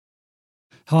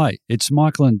Hi, it's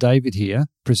Michael and David here,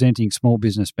 presenting Small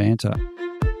Business Banter.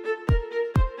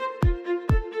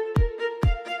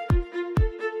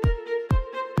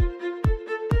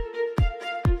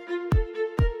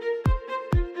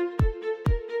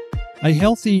 A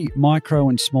healthy micro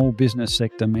and small business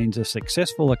sector means a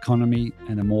successful economy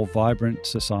and a more vibrant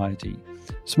society.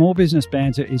 Small Business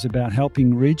Banter is about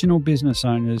helping regional business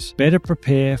owners better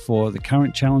prepare for the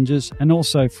current challenges and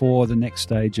also for the next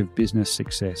stage of business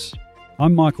success.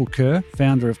 I'm Michael Kerr,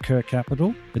 founder of Kerr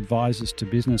Capital, advisors to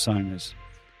business owners.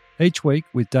 Each week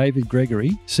with David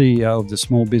Gregory, CEO of the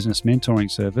Small Business Mentoring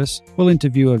Service, we'll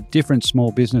interview a different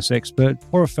small business expert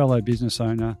or a fellow business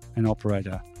owner and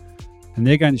operator. And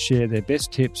they're going to share their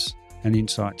best tips and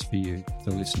insights for you,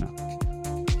 the listener.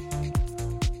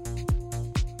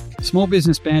 Small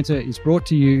Business Banter is brought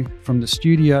to you from the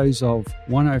studios of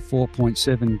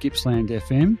 104.7 Gippsland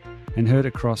FM and heard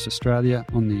across Australia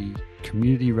on the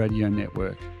Community Radio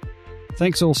Network.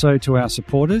 Thanks also to our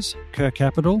supporters, Kerr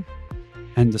Capital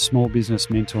and the Small Business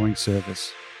Mentoring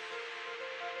Service.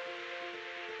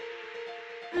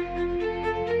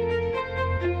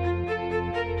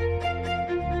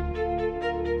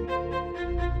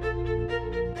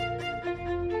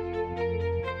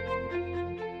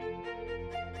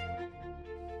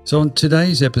 So on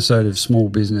today's episode of Small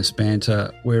Business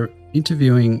Banter, we're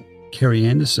interviewing Kerry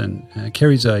Anderson.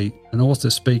 Kerry's an author,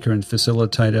 speaker and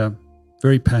facilitator,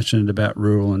 very passionate about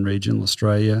rural and regional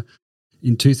Australia.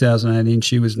 In 2018,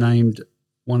 she was named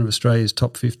one of Australia's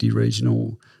top 50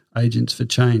 regional agents for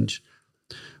change.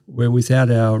 We're without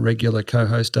our regular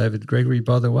co-host, David Gregory,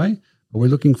 by the way. But we're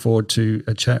looking forward to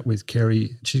a chat with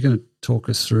Kerry. She's going to talk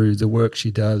us through the work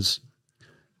she does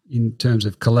in terms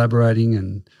of collaborating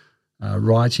and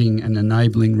writing and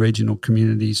enabling regional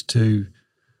communities to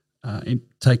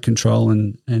take control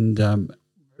and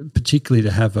particularly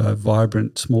to have a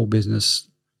vibrant small business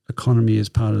economy as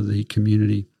part of the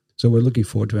community. So we're looking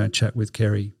forward to our chat with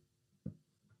Kerry.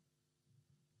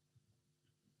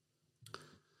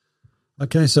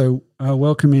 Okay, so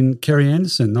welcome in Kerry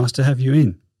Anderson. Nice to have you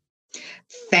in.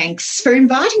 Thanks for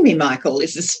inviting me, Michael.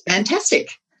 This is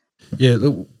fantastic. Yeah,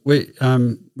 look, we're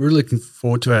really looking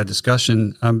forward to our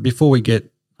discussion. Before we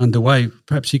get underway,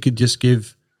 perhaps you could just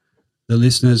give the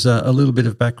listeners a little bit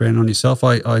of background on yourself.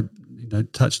 I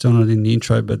touched on it in the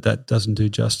intro, but that doesn't do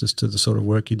justice to the sort of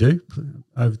work you do.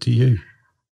 Over to you.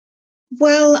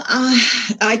 Well,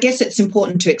 I guess it's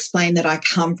important to explain that I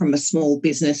come from a small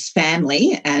business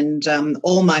family and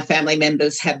all my family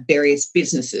members have various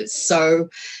businesses. So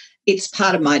it's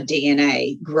part of my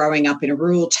DNA growing up in a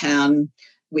rural town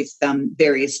with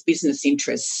various business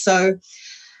interests. So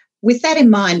with that in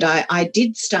mind, I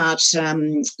did start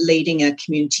leading a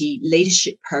community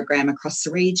leadership program across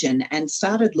the region and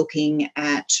started looking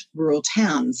at rural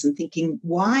towns and thinking,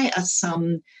 why are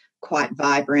some quite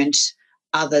vibrant,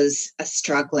 others are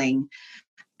struggling?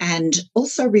 And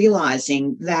also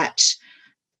realising that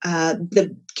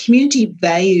the community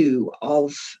value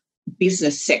of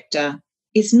business sector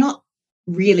is not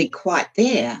really quite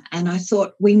there. And I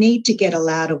thought we need to get a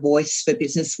louder voice for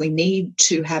business. We need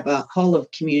to have a whole of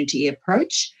community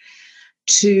approach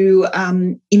to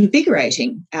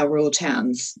invigorating our rural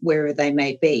towns, wherever they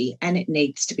may be, and it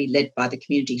needs to be led by the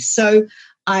community. So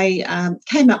I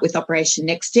came up with Operation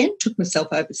NextGen, took myself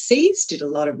overseas, did a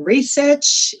lot of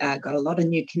research, got a lot of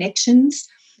new connections,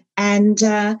 and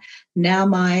now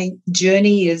my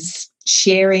journey is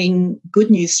sharing good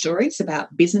news stories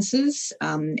about businesses,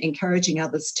 encouraging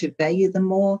others to value them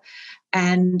more,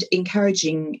 and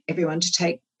encouraging everyone to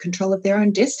take control of their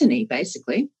own destiny,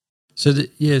 basically. So,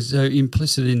 so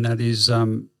implicit in that is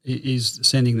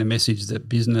sending the message that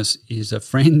business is a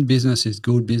friend, business is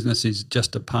good, business is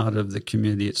just a part of the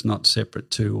community. It's not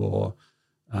separate to, or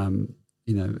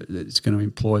it's going to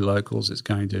employ locals. It's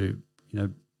going to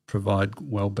provide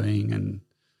well-being and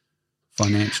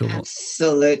financial.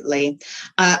 Absolutely.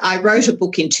 I wrote a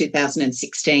book in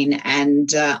 2016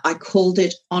 and I called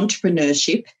it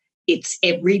Entrepreneurship, It's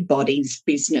Everybody's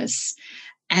Business.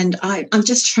 And I'm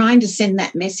just trying to send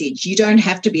that message. You don't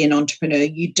have to be an entrepreneur.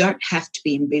 You don't have to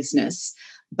be in business,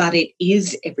 but it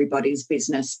is everybody's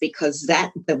business because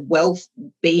the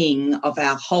well-being of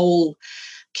our whole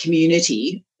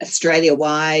community,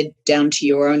 Australia-wide, down to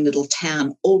your own little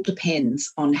town, all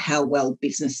depends on how well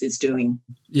business is doing.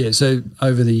 Yeah, so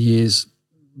over the years,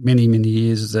 many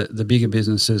years, the bigger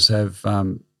businesses have,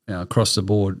 across the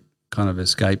board, kind of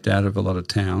escaped out of a lot of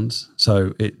towns.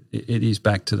 So it is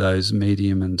back to those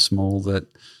medium and small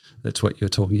that's what you're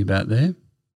talking about there?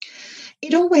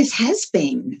 It always has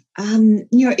been.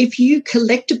 If you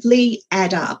collectively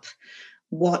add up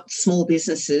what small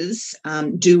businesses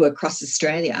do across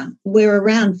Australia, we're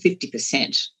around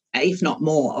 50%, if not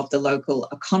more, of the local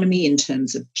economy in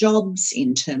terms of jobs,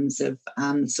 in terms of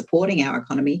supporting our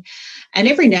economy. And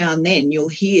every now and then you'll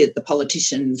hear the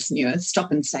politicians,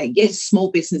 stop and say, yes,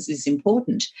 small business is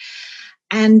important.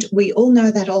 And we all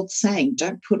know that old saying,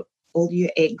 don't put all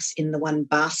your eggs in the one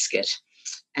basket.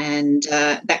 And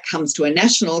that comes to a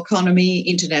national economy,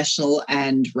 international,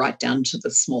 and right down to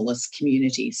the smallest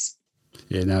communities.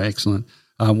 Yeah, no, excellent.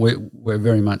 We're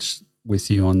very much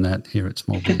with you on that here at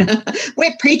Small Business.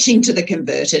 We're preaching to the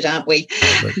converted, aren't we?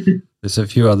 But there's a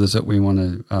few others that we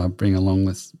want to bring along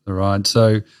with the ride.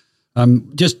 So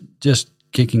just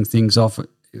kicking things off,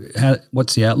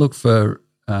 what's the outlook for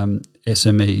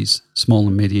SMEs, small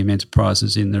and medium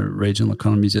enterprises in the regional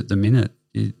economies at the minute?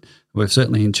 We're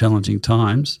certainly in challenging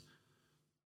times.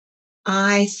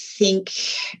 I think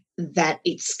that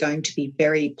it's going to be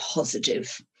very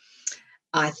positive.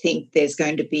 I think there's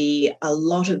going to be a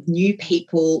lot of new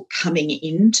people coming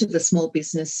into the small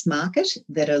business market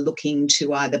that are looking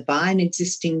to either buy an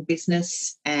existing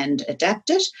business and adapt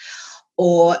it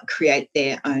or create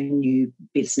their own new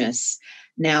business.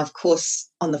 Now, of course,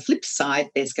 on the flip side,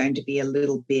 there's going to be a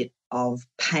little bit of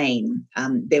pain.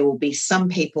 There will be some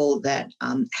people that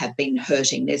have been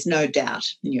hurting. There's no doubt.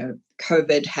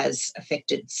 COVID has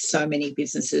affected so many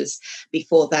businesses.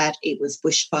 Before that, it was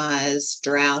bushfires,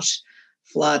 drought,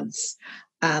 floods.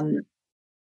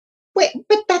 But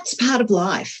that's part of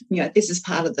life. This is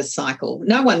part of the cycle.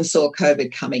 No one saw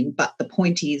COVID coming, but the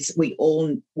point is we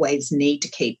always need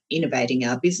to keep innovating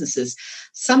our businesses.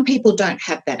 Some people don't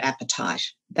have that appetite.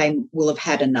 They will have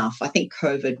had enough. I think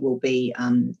COVID will be,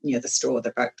 the straw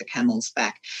that broke the camel's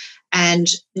back. And,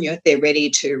 they're ready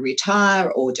to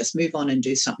retire or just move on and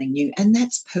do something new. And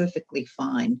that's perfectly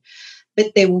fine.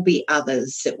 But there will be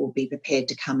others that will be prepared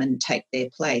to come and take their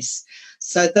place.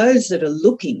 So those that are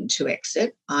looking to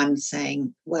exit, I'm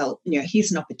saying, well,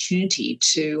 here's an opportunity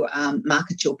to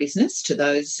market your business to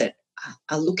those that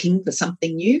are looking for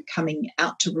something new, coming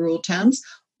out to rural towns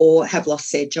or have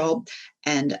lost their job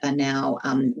and are now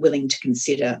willing to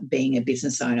consider being a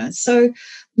business owner. So,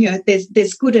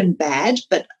 there's good and bad,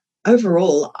 but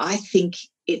overall, I think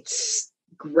it's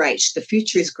great. The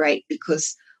future is great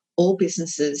because all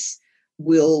businesses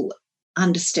will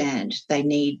understand they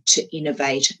need to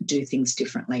innovate, do things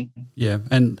differently. Yeah,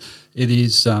 and it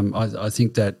is. I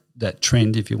think that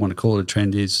trend, if you want to call it a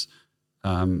trend, is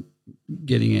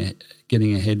getting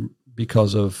ahead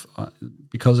because of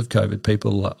COVID.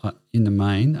 People in the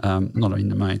main, not in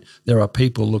the main, there are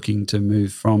people looking to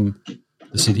move from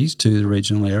the cities to the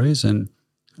regional areas, and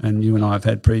you and I have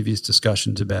had previous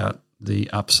discussions about the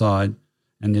upside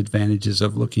and the advantages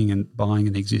of looking and buying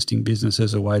an existing business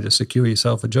as a way to secure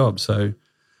yourself a job. So,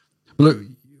 look,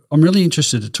 I'm really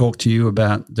interested to talk to you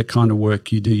about the kind of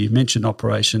work you do. You mentioned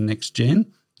Operation Next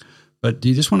Gen, but do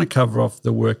you just want to cover off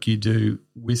the work you do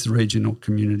with regional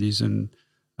communities and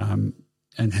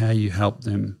how you help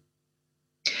them?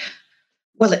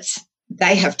 Well,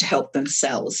 they have to help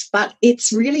themselves, but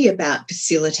it's really about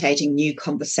facilitating new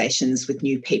conversations with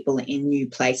new people in new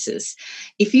places.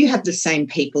 If you have the same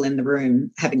people in the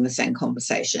room having the same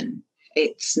conversation,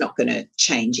 it's not going to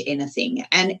change anything.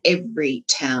 And every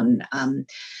town,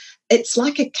 it's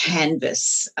like a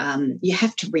canvas. You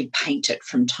have to repaint it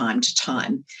from time to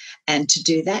time. And to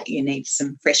do that, you need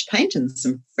some fresh paint and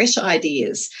some fresh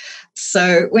ideas.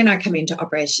 So when I come into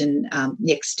Operation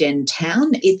Next Gen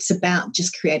Town, it's about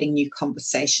just creating new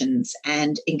conversations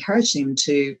and encouraging them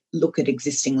to look at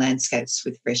existing landscapes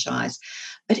with fresh eyes.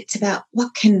 But it's about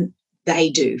what can they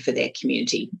do for their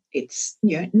community. It's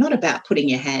not about putting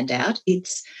your hand out.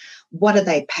 It's what are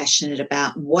they passionate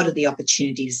about? What are the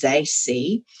opportunities they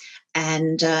see?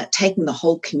 And taking the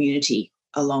whole community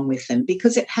along with them,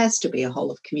 because it has to be a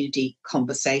whole of community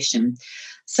conversation.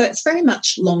 So it's very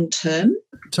much long term.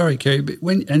 Sorry, Kerry, but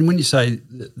when you say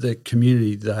the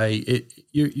community,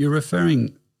 you're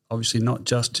referring obviously not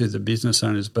just to the business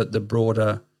owners, but the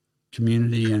broader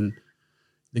community and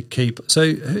the key.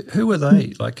 So who are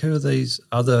they? Like, who are these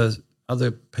other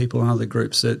people and other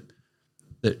groups that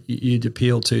you'd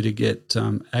appeal to get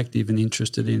active and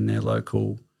interested in their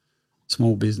local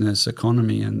small business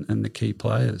economy and the key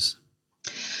players?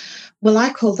 Well,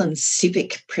 I call them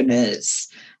civicpreneurs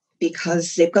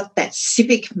because they've got that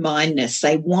civic mindness.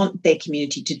 They want their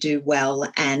community to do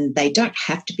well, and they don't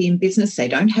have to be in business. They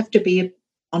don't have to be an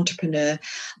entrepreneur,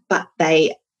 but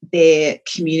their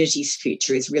community's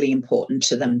future is really important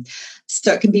to them.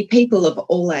 So it can be people of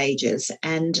all ages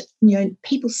and,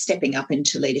 people stepping up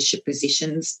into leadership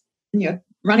positions,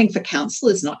 running for council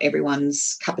is not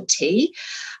everyone's cup of tea,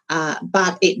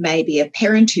 but it may be a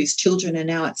parent whose children are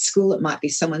now at school. It might be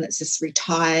someone that's just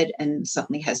retired and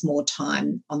suddenly has more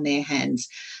time on their hands.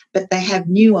 But they have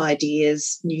new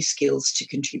ideas, new skills to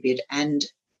contribute. And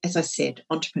as I said,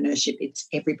 entrepreneurship, it's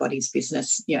everybody's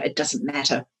business. It doesn't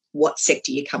matter what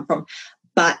sector you come from,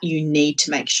 but you need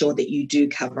to make sure that you do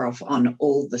cover off on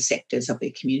all the sectors of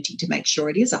the community to make sure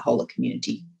it is a whole of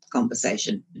community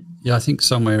conversation. Yeah, I think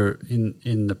somewhere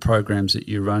in the programs that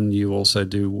you run, you also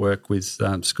do work with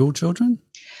school children.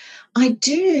 I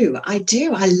do.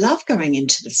 I love going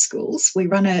into the schools. We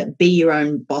run a Be Your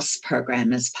Own Boss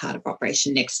program as part of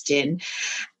Operation Next Gen.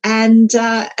 And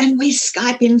we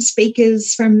Skype in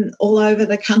speakers from all over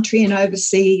the country and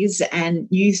overseas and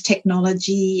use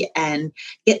technology and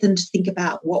get them to think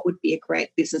about what would be a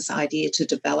great business idea to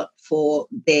develop for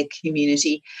their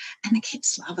community. And the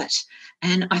kids love it.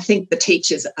 And I think the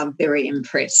teachers are very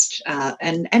impressed.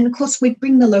 And of course, we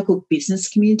bring the local business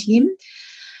community in.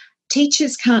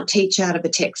 Teachers can't teach out of a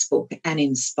textbook and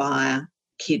inspire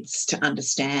kids to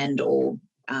understand or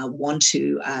want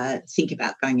to think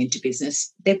about going into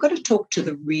business. They've got to talk to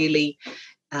the really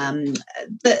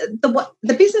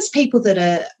the business people that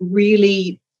are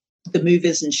really the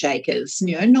movers and shakers.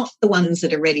 Not the ones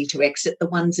that are ready to exit, the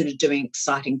ones that are doing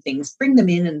exciting things. Bring them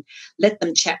in and let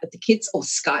them chat with the kids, or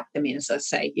Skype them in. As I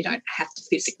say, you don't have to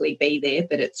physically be there,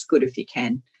 but it's good if you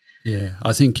can. Yeah,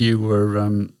 I think you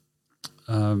were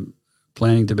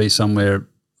planning to be somewhere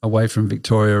away from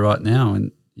Victoria right now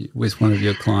and with one of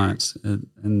your clients.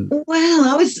 Well,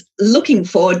 I was looking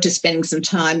forward to spending some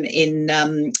time in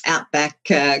outback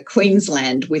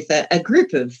Queensland with a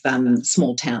group of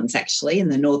small towns, actually, in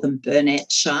the northern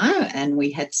Burnett Shire, and we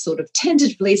had sort of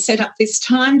tentatively set up this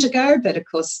time to go, but of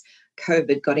course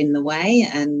COVID got in the way.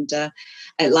 And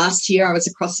last year I was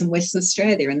across in Western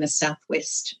Australia in the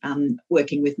southwest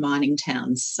working with mining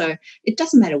towns. So it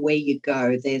doesn't matter where you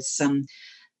go.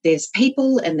 There's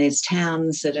people and there's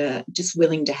towns that are just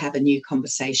willing to have a new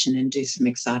conversation and do some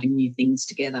exciting new things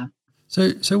together.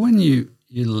 So when you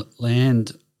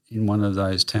land in one of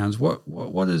those towns, what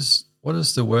does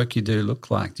the work you do look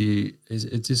like?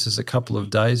 Is this a couple of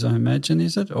days, I imagine,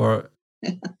 is it? Or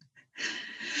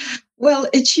Well,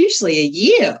 it's usually a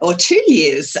year or 2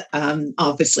 years.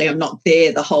 Obviously, I'm not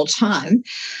there the whole time,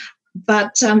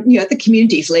 but the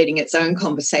community's leading its own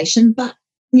conversation. But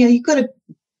you've got to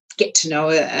get to know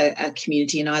a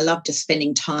community, and I love just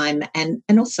spending time and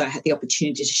also have the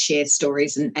opportunity to share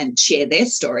stories and share their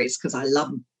stories, because I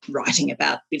love writing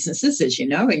about businesses, as you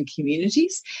know, in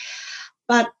communities.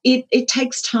 But it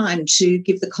takes time to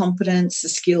give the confidence, the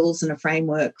skills and a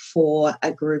framework for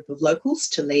a group of locals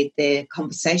to lead their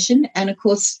conversation. And, of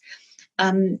course,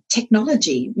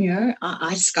 technology,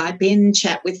 I Skype in,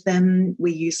 chat with them.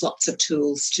 We use lots of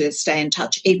tools to stay in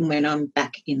touch, even when I'm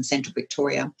back in Central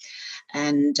Victoria.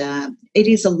 And it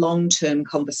is a long-term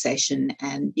conversation,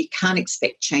 and you can't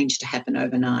expect change to happen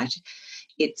overnight.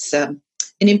 It's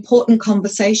an important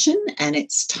conversation, and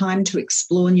it's time to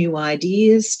explore new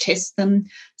ideas, test them,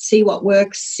 see what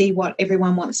works, see what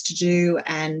everyone wants to do,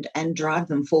 and drive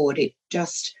them forward. It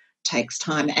just takes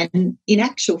time. And in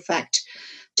actual fact,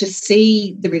 to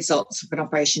see the results of an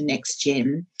Operation Next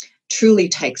Gen truly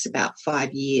takes about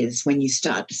 5 years when you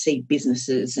start to see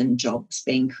businesses and jobs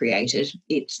being created.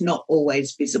 It's not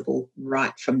always visible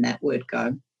right from that word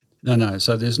go. No.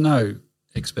 So there's no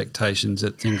expectations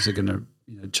that things are going to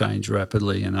change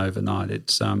rapidly and overnight.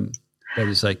 It's that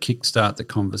is, they kickstart the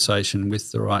conversation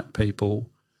with the right people,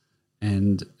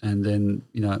 and then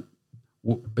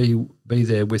be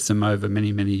there with them over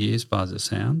many years by the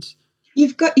sounds.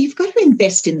 You've got to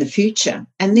invest in the future,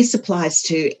 and this applies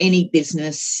to any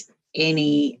business,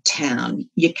 any town.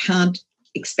 You can't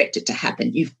expect it to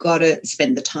happen. You've got to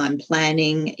spend the time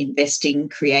planning, investing,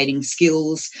 creating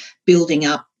skills, building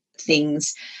up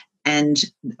things. And,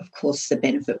 of course, the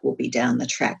benefit will be down the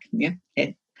track.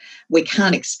 We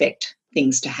can't expect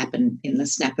things to happen in the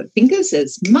snap of fingers,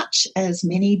 as much as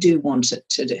many do want it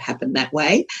to happen that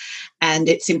way. And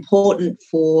it's important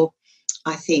for,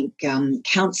 I think,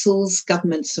 councils,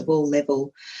 governments of all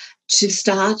level to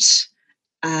start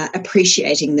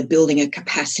appreciating the building a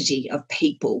capacity of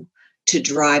people to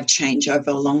drive change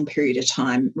over a long period of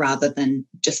time, rather than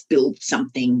just build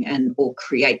something or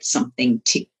create something,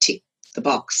 tick the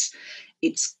box.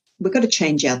 We've got to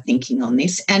change our thinking on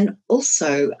this, and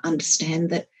also understand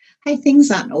that, hey, things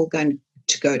aren't all going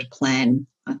to go to plan.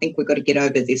 I think we've got to get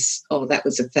over this, that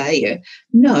was a failure.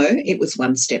 No, it was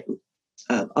one step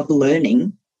of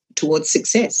learning towards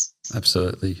success.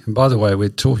 Absolutely. And by the way, we're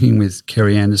talking with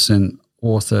Kerry Anderson,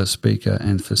 author, speaker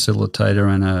and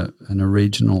facilitator, and a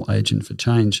regional agent for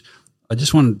change. I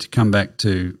just wanted to come back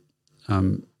to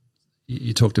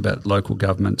you talked about local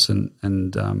governments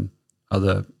and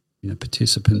other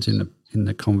participants in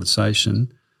the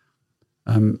conversation.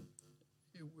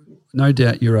 No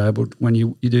doubt you're able, when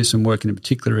you do some work in a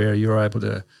particular area, you're able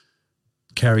to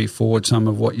carry forward some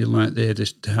of what you learnt there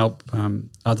to help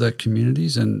other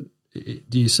communities. And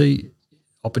do you see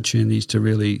opportunities to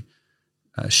really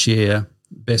share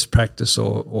best practice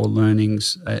or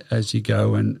learnings as you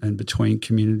go and between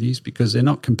communities, because they're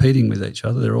not competing with each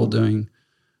other, they're all doing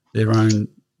their own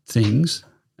things?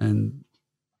 And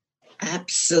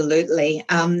absolutely.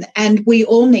 And we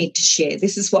all need to share.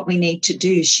 This is what we need to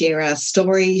do: share our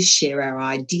stories, share our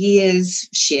ideas,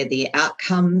 share the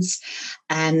outcomes.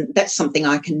 And that's something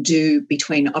I can do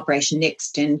between Operation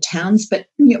Next and towns. But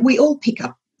we all pick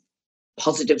up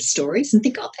positive stories and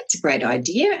think, oh, that's a great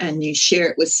idea, and you share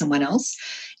it with someone else.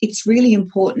 It's really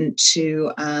important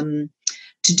to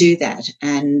do that.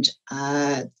 And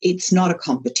it's not a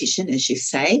competition, as you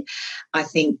say. I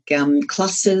think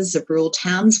clusters of rural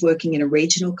towns working in a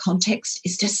regional context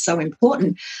is just so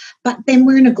important. But then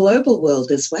we're in a global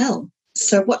world as well.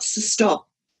 So what's to stop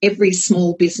every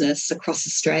small business across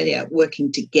Australia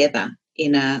working together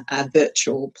in a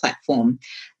virtual platform?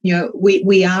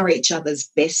 We are each other's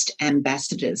best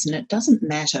ambassadors, and it doesn't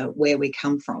matter where we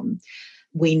come from.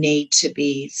 We need to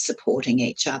be supporting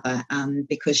each other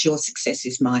because your success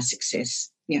is my success.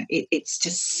 It's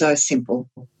just so simple.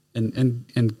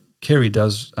 And Kerry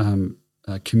does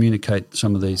communicate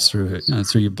some of these through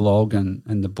your blog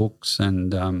and the books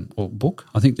and or book.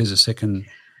 I think there's a second.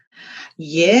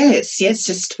 Yes,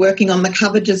 just working on the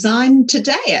cover design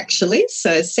today, actually.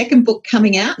 So second book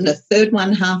coming out and a third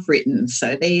one half written.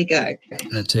 So there you go.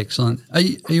 That's excellent. Are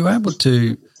you able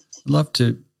to? I'd love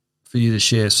for you to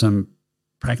share some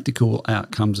practical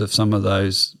outcomes of some of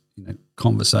those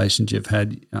conversations you've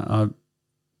had. I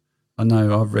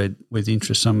know I've read with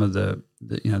interest some of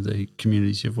the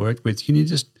communities you've worked with. Can you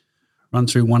just run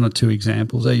through one or two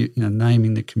examples? Are you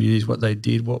naming the communities, what they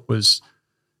did, what was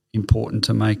important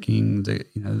to making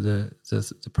the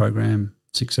program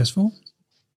successful?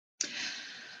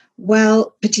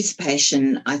 Well,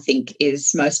 participation, I think,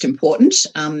 is most important.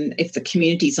 If the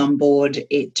community's on board,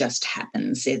 it just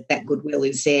happens. That goodwill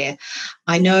is there.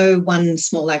 I know one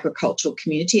small agricultural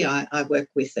community I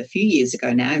worked with a few years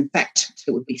ago now. In fact,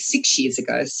 it would be 6 years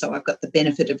ago. So I've got the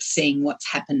benefit of seeing what's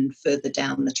happened further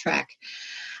down the track.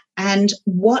 And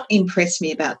what impressed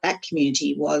me about that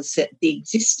community was that the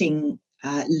existing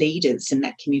leaders in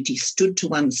that community stood to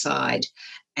one side,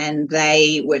 and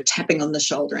they were tapping on the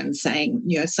shoulder and saying,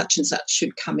 such and such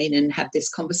should come in and have this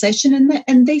conversation.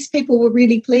 And these people were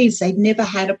really pleased. They'd never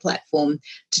had a platform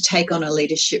to take on a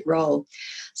leadership role.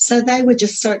 So they were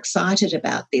just so excited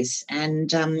about this.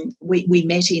 And we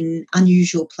met in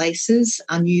unusual places,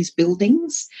 unused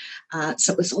buildings.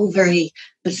 So it was all very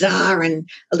bizarre and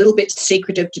a little bit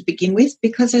secretive to begin with,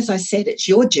 because, as I said, it's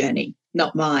your journey,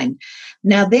 not mine.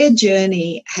 Now, their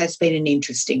journey has been an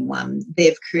interesting one.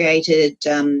 They've created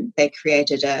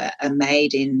a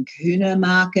Made in Kahuna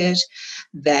market.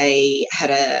 They had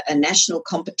a national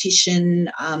competition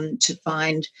to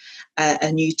find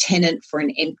a new tenant for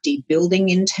an empty building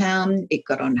in town. It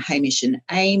got on Hamish and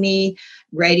Amy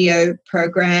radio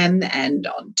program and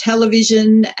on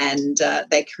television, and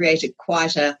they created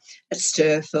quite a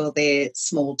stir for their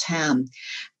small town.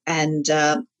 And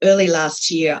early last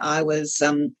year, I was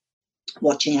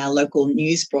watching our local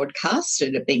news broadcast.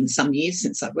 It had been some years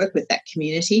since I worked with that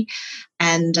community,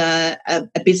 and a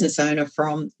business owner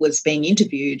was being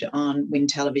interviewed on WIN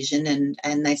television,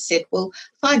 and they said, well,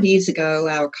 5 years ago,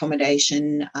 our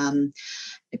accommodation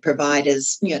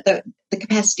providers, the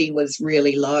capacity was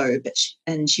really low,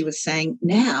 and she was saying,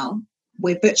 now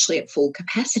we're virtually at full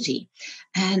capacity,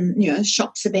 and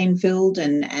shops have been filled,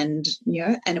 and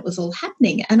it was all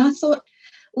happening. And I thought,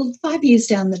 well, 5 years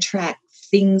down the track,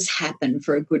 things happen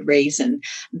for a good reason.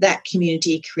 That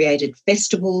community created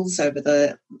festivals over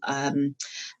the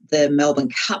Melbourne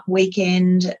Cup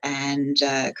weekend, and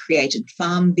created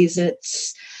farm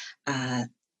visits,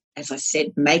 as I said,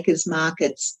 makers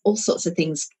markets, all sorts of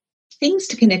things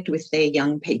to connect with their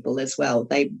young people as well.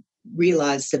 They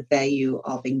realised the value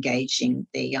of engaging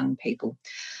their young people.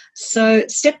 So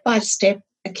step by step,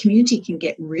 a community can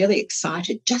get really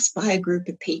excited just by a group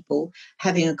of people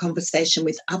having a conversation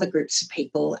with other groups of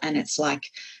people, and it's like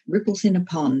ripples in a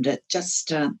pond. It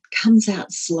just comes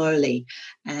out slowly,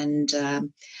 and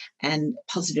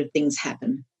positive things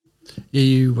happen.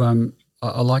 Yeah,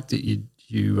 I like that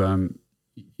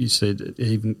you said it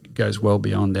even goes well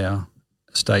beyond our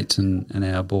states and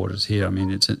our borders here. I mean,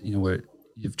 it's where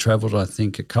you've travelled, I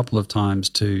think, a couple of times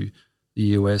to the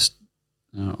US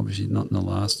obviously not in the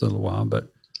last little while,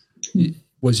 but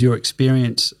was your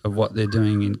experience of what they're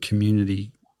doing in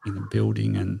community,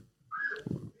 building and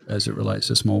as it relates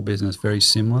to small business very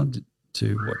similar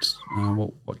to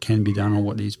what can be done or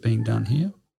what is being done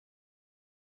here?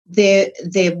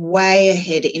 They're way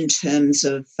ahead in terms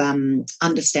of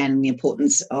understanding the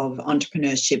importance of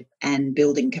entrepreneurship and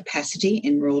building capacity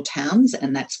in rural towns,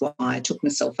 and that's why I took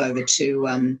myself over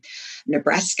to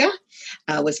Nebraska.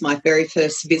 Was my very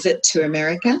first visit to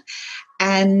America,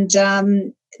 and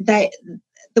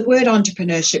the word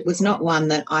entrepreneurship was not one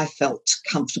that I felt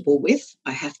comfortable with.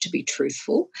 I have to be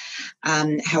truthful.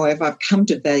 However, I've come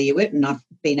to value it, and I've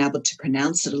been able to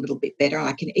pronounce it a little bit better.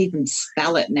 I can even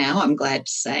spell it now, I'm glad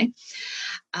to say.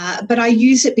 But I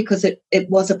use it because it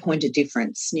was a point of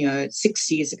difference.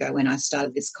 6 years ago when I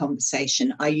started this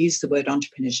conversation, I used the word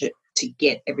entrepreneurship to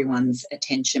get everyone's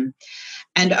attention.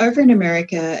 And over in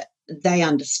America, they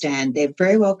understand. They're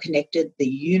very well connected. The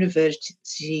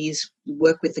universities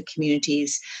work with the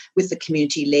communities, with the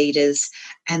community leaders,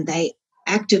 and they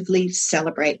actively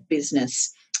celebrate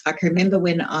business. I can remember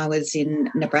when I was in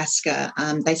Nebraska,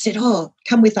 they said, "Oh,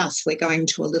 come with us. We're going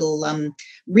to a little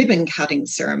ribbon cutting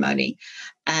ceremony."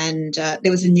 And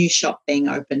there was a new shop being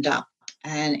opened up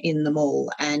and in the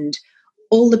mall, and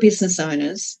all the business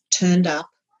owners turned up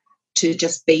to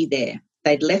just be there.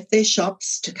 They'd left their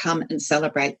shops to come and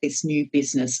celebrate this new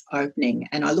business opening.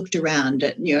 And I looked around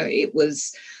at, it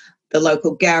was the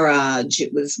local garage,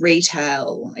 it was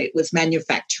retail, it was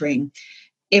manufacturing.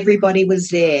 Everybody was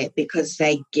there because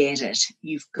they get it.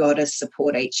 You've got to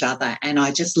support each other. And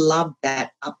I just loved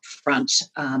that upfront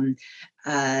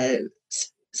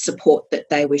support that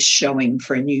they were showing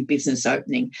for a new business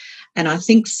opening. And I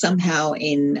think somehow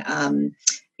in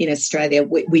Australia,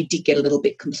 we did get a little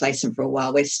bit complacent for a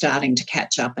while. We're starting to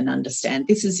catch up and understand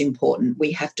this is important.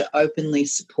 We have to openly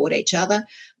support each other.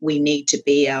 We need to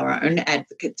be our own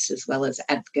advocates as well as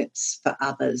advocates for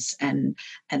others. And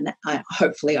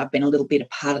hopefully I've been a little bit a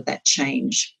part of that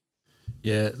change.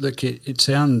 Yeah, look, it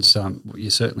sounds,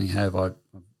 you certainly have. I've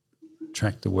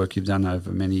tracked the work you've done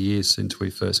over many years since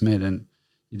we first met, and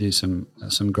you do some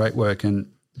great work.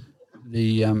 And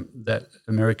the that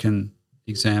American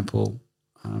example,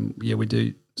 we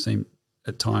do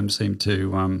at times seem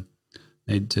to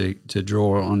need to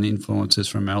draw on influences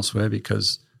from elsewhere,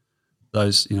 because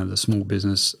those, the small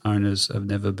business owners have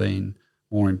never been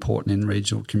more important in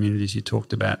regional communities. You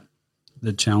talked about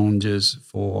the challenges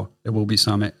there will be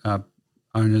some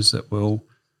owners that will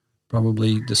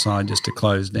probably decide just to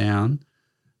close down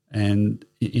and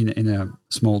in a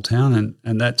small town,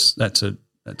 and that's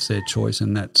their choice,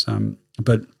 and that's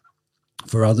but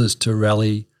for others to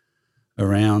rally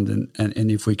around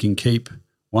and if we can keep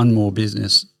one more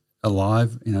business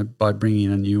alive, by bringing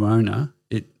in a new owner,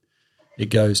 it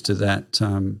goes to that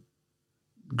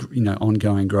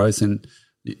ongoing growth. And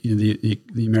the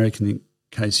American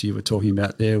case you were talking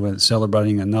about there, when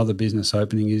celebrating another business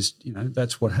opening is,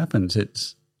 that's what happens.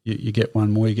 It's you get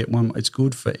one more, you get one more. It's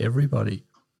good for everybody.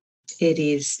 It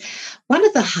is. One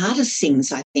of the hardest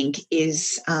things, I think,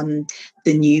 is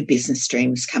the new business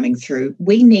streams coming through.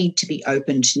 We need to be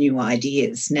open to new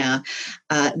ideas. Now,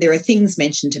 there are things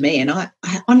mentioned to me, and I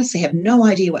honestly have no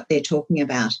idea what they're talking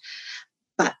about.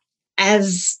 But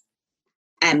as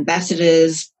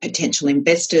ambassadors, potential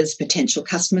investors, potential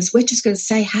customers, we're just going to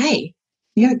say, hey,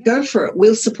 go for it.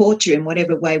 We'll support you in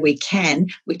whatever way we can.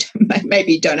 We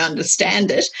maybe don't understand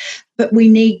it, but we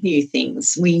need new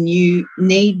things. We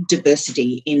need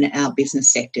diversity in our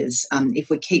business sectors. If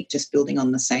we keep just building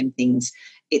on the same things,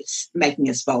 it's making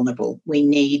us vulnerable. We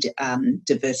need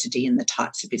diversity in the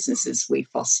types of businesses we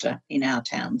foster in our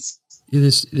towns. Yeah,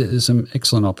 there's some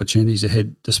excellent opportunities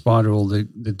ahead, despite all the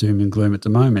doom and gloom at the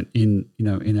moment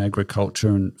in agriculture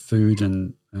and food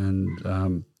and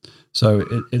so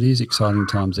it is exciting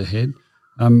times ahead.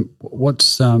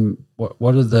 What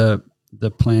are the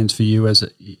plans for you as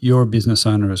you're a business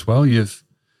owner as well? You've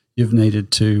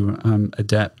needed to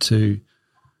adapt to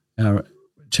our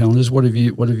challenges. What have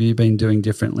you been doing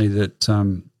differently that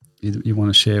you want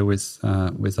to share with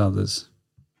others?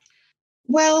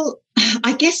 Well,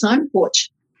 I guess I'm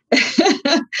fortunate.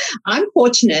 I'm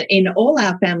fortunate in all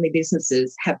our family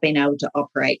businesses have been able to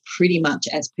operate pretty much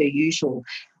as per usual.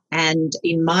 And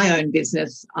in my own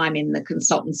business, I'm in the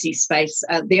consultancy space.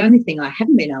 The only thing I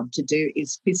haven't been able to do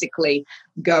is physically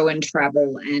go and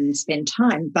travel and spend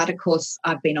time. But of course,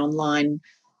 I've been online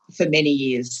for many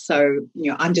years. So,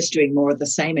 I'm just doing more of the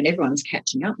same, and everyone's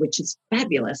catching up, which is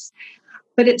fabulous.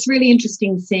 But it's really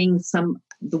interesting seeing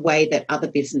the way that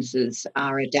other businesses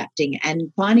are adapting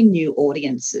and finding new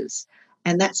audiences.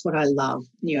 And that's what I love.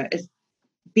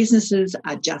 Businesses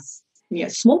are just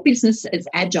small business is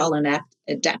agile and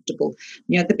adaptable.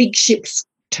 The big ships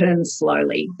turn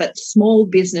slowly, but small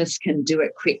business can do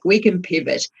it quick. We can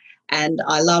pivot. And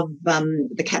I love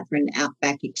the Catherine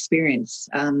Outback experience.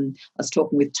 I was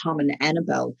talking with Tom and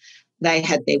Annabelle. They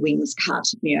had their wings cut.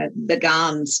 The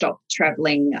Garn stopped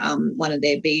travelling. One of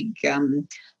their big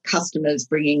customers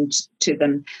bringing to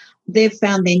them. They've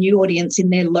found their new audience in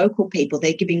their local people.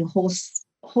 They're giving horse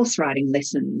riding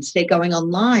lessons. They're going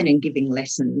online and giving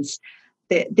lessons.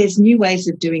 There's new ways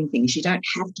of doing things. You don't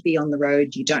have to be on the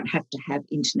road. You don't have to have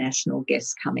international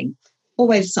guests coming.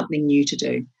 Always something new to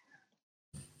do.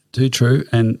 Too true.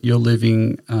 And you're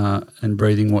living and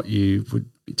breathing what you would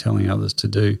be telling others to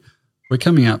do. We're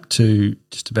coming up to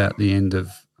just about the end of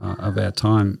our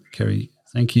time, Kerry.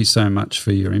 Thank you so much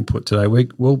for your input today.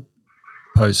 We'll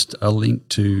post a link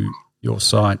to your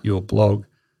site, your blog,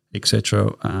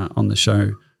 etc., on the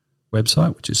show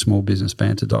website, which is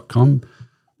smallbusinessbanter.com.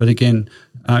 But again,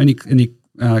 any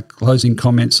closing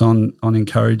comments on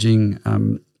encouraging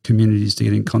communities to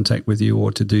get in contact with you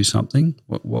or to do something?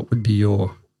 What would be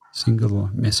your singular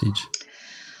message?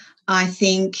 I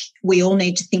think we all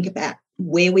need to think about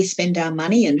where we spend our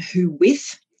money and who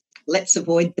with. Let's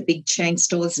avoid the big chain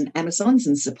stores and Amazons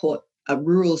and support a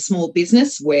rural small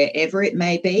business wherever it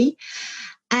may be.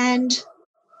 And,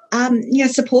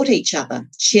 support each other,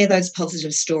 share those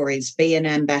positive stories, be an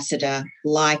ambassador,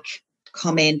 like,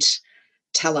 comment,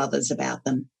 tell others about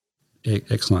them. Yeah,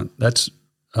 excellent. That's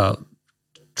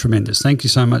tremendous. Thank you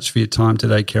so much for your time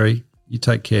today, Kerry. You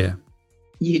take care.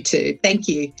 You too. Thank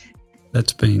you.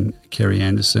 That's been Kerry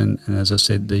Anderson. And as I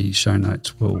said, the show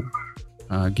notes will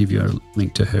give you a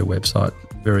link to her website.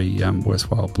 Very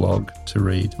worthwhile blog to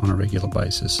read on a regular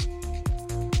basis.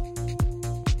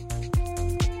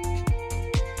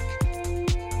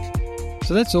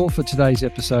 So that's all for today's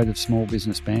episode of Small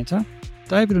Business Banter.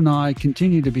 David and I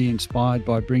continue to be inspired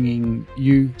by bringing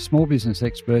you small business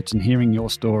experts and hearing your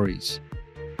stories.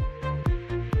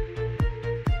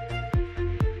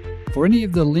 For any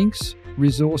of the links,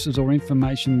 resources or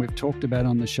information we've talked about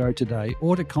on the show today,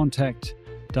 or to contact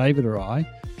David or I,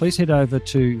 please head over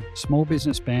to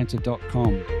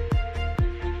smallbusinessbanter.com.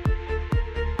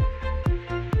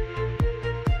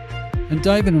 And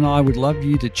David and I would love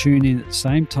you to tune in at the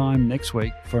same time next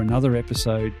week for another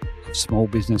episode of Small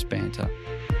Business Banter.